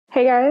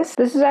Hey guys,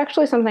 this is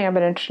actually something I've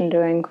been interested in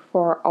doing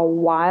for a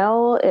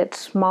while.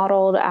 It's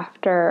modeled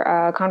after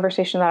a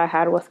conversation that I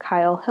had with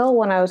Kyle Hill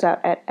when I was out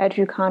at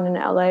EduCon in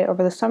LA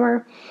over the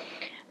summer.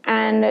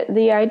 And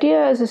the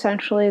idea is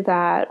essentially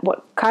that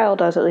what Kyle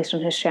does, at least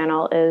on his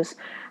channel, is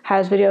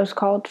has videos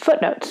called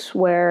Footnotes,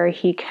 where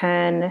he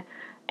can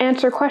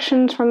answer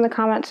questions from the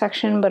comment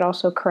section, but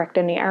also correct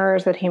any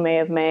errors that he may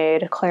have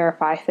made,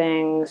 clarify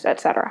things,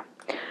 etc.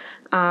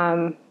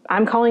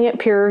 I'm calling it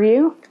peer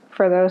review.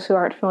 For those who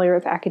aren't familiar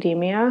with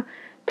academia,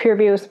 peer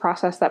review is the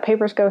process that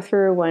papers go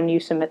through when you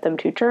submit them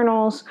to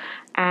journals,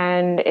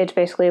 and it's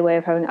basically a way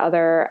of having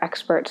other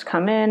experts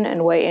come in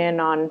and weigh in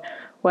on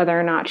whether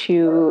or not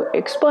you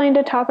explained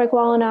a topic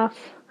well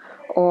enough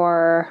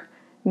or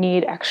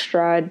need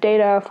extra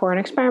data for an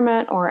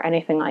experiment or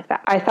anything like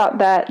that. I thought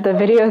that the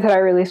video that I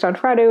released on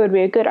Friday would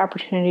be a good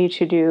opportunity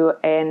to do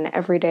an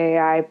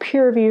everydAI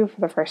peer review for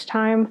the first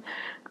time.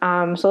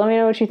 So let me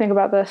know what you think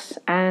about this,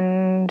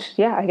 and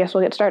yeah, I guess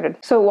we'll get started.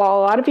 So while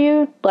a lot of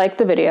you liked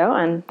the video,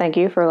 and thank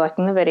you for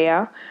liking the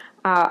video,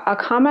 a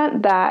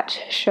comment that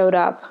showed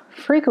up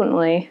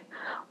frequently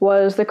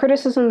was the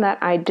criticism that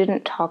I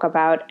didn't talk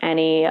about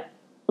any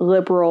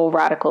liberal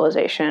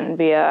radicalization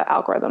via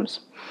algorithms.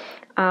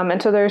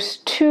 And so there's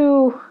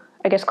two,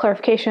 I guess,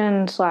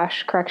 clarification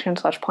 / correction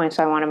 / points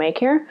I want to make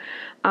here.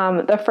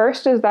 The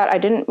first is that I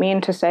didn't mean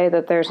to say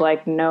that there's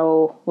like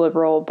no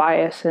liberal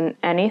bias in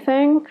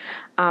anything,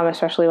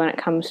 especially when it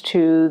comes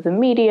to the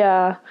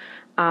media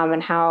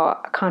and how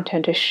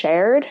content is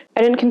shared.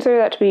 I didn't consider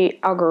that to be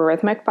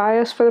algorithmic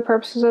bias for the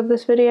purposes of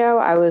this video.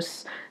 I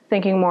was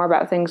thinking more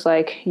about things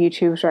like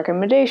YouTube's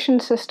recommendation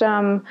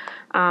system,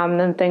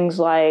 than things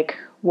like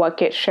what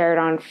gets shared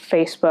on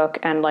Facebook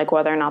and like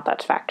whether or not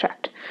that's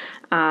fact-checked.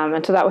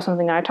 And so that was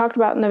something that I talked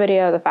about in the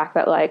video, the fact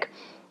that like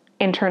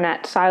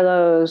internet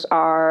silos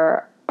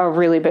are a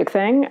really big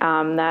thing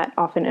that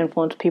often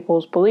influence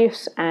people's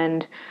beliefs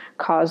and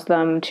cause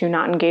them to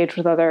not engage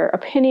with other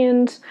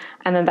opinions.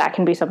 And then that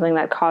can be something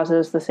that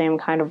causes the same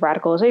kind of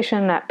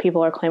radicalization that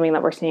people are claiming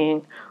that we're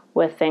seeing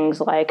with things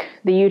like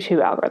the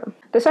YouTube algorithm.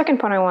 The second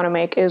point I want to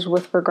make is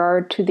with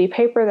regard to the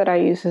paper that I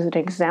use as an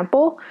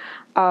example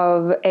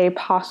of a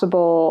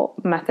possible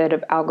method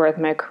of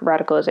algorithmic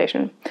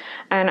radicalization.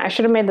 And I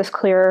should have made this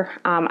clear.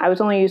 I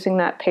was only using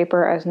that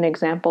paper as an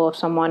example of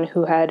someone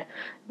who had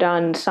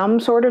done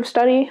some sort of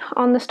study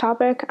on this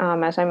topic.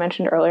 As I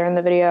mentioned earlier in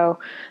the video,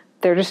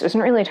 there just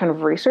isn't really a ton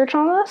of research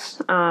on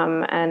this.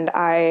 And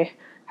I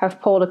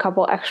have pulled a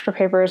couple extra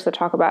papers that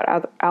talk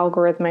about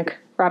algorithmic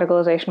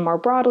radicalization more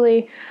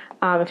broadly,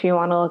 if you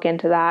want to look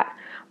into that.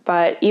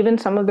 But even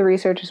some of the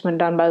research has been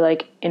done by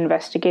like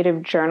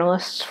investigative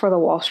journalists for the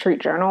Wall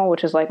Street Journal,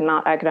 which is like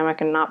not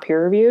academic and not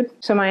peer-reviewed.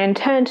 So my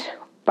intent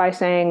by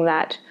saying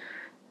that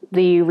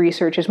the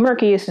research is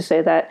murky is to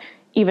say that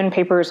even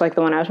papers like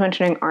the one I was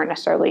mentioning aren't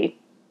necessarily,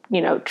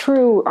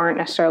 true, aren't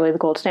necessarily the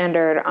gold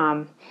standard,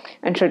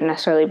 and shouldn't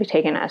necessarily be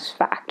taken as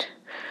fact.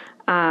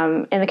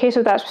 In the case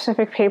of that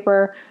specific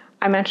paper,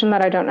 I mentioned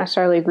that I don't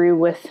necessarily agree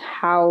with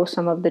how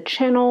some of the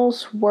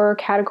channels were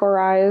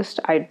categorized.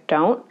 I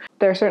don't.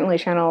 There are certainly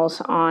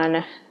channels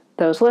on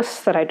those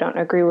lists that I don't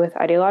agree with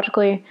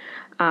ideologically,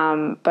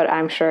 but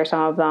I'm sure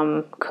some of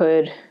them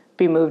could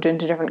be moved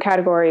into different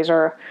categories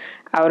or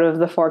out of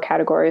the 4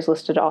 categories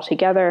listed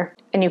altogether.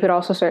 And you could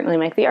also certainly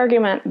make the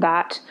argument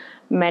that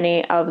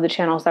many of the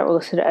channels that were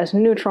listed as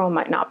neutral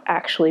might not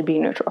actually be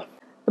neutral.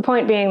 The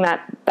point being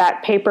that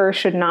that paper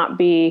should not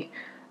be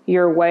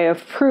your way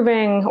of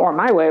proving, or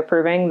my way of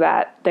proving,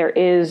 that there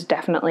is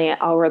definitely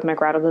algorithmic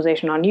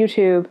radicalization on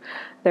YouTube.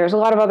 There's a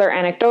lot of other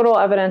anecdotal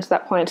evidence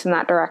that points in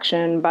that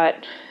direction,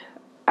 but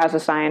as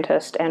a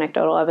scientist,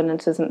 anecdotal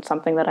evidence isn't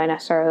something that I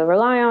necessarily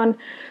rely on.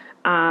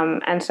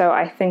 And so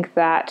I think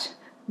that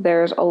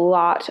there's a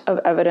lot of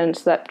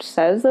evidence that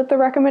says that the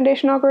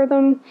recommendation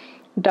algorithm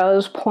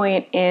does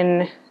point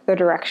in the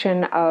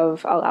direction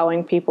of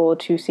allowing people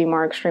to see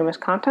more extremist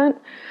content.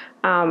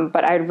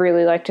 But I'd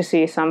really like to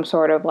see some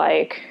sort of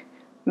like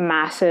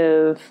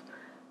massive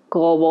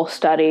global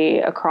study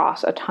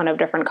across a ton of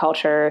different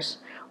cultures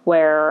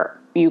where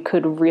you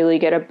could really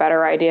get a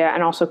better idea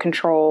and also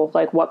control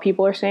like what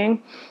people are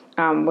seeing,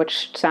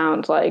 which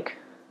sounds like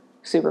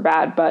super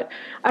bad, but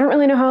I don't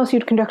really know how else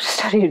you'd conduct a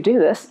study to do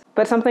this,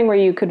 but something where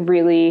you could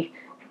really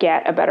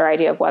get a better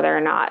idea of whether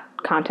or not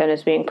content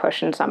is being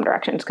pushed in some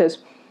directions, because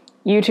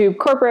YouTube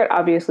corporate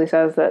obviously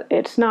says that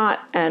it's not,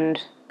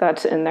 and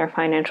that's in their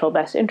financial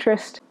best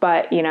interest.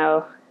 But,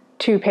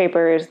 2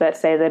 papers that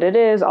say that it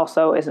is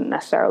also isn't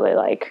necessarily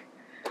like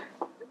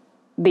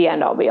the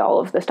end all be all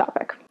of this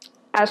topic.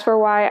 As for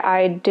why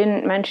I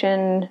didn't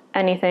mention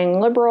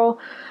anything liberal,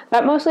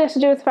 that mostly has to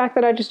do with the fact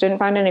that I just didn't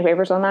find any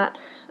papers on that.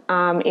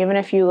 Even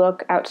if you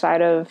look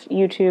outside of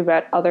YouTube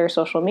at other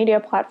social media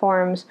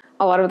platforms,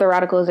 a lot of the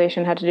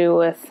radicalization had to do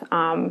with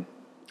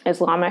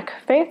Islamic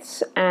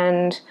faiths,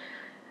 and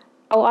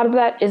a lot of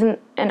that isn't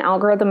an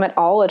algorithm at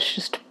all. It's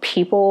just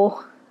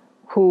people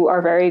who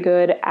are very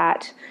good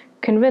at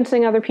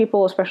convincing other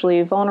people,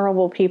 especially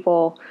vulnerable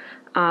people,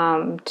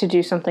 to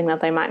do something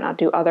that they might not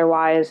do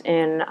otherwise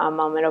in a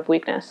moment of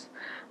weakness.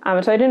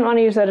 So I didn't want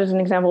to use that as an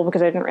example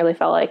because I didn't really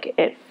feel like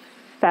it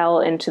fell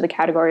into the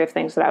category of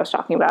things that I was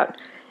talking about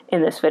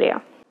in this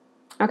video.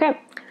 Okay,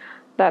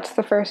 that's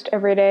the first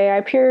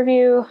everydAI peer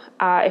review.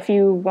 If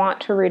you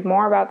want to read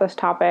more about this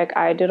topic,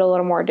 I did a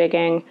little more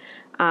digging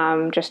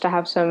just to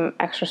have some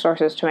extra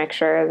sources to make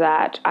sure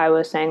that I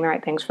was saying the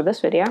right things for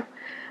this video.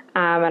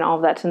 And all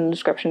of that's in the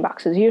description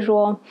box as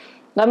usual.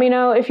 Let me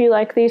know if you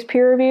like these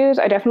peer reviews.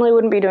 I definitely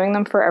wouldn't be doing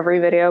them for every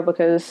video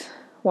because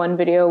one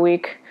video a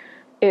week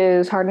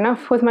is hard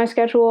enough with my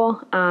schedule,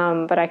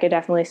 but I could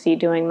definitely see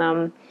doing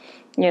them,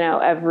 you know,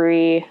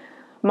 every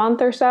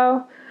month or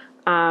so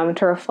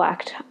to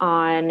reflect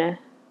on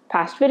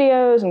past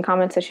videos and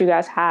comments that you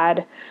guys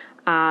had.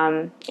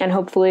 And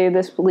hopefully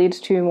this leads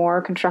to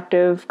more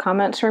constructive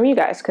comments from you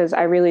guys, because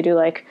I really do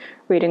like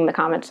reading the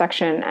comment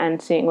section and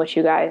seeing what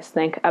you guys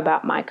think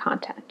about my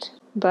content.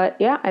 But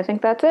yeah, I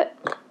think that's it.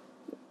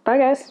 Bye,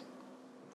 guys.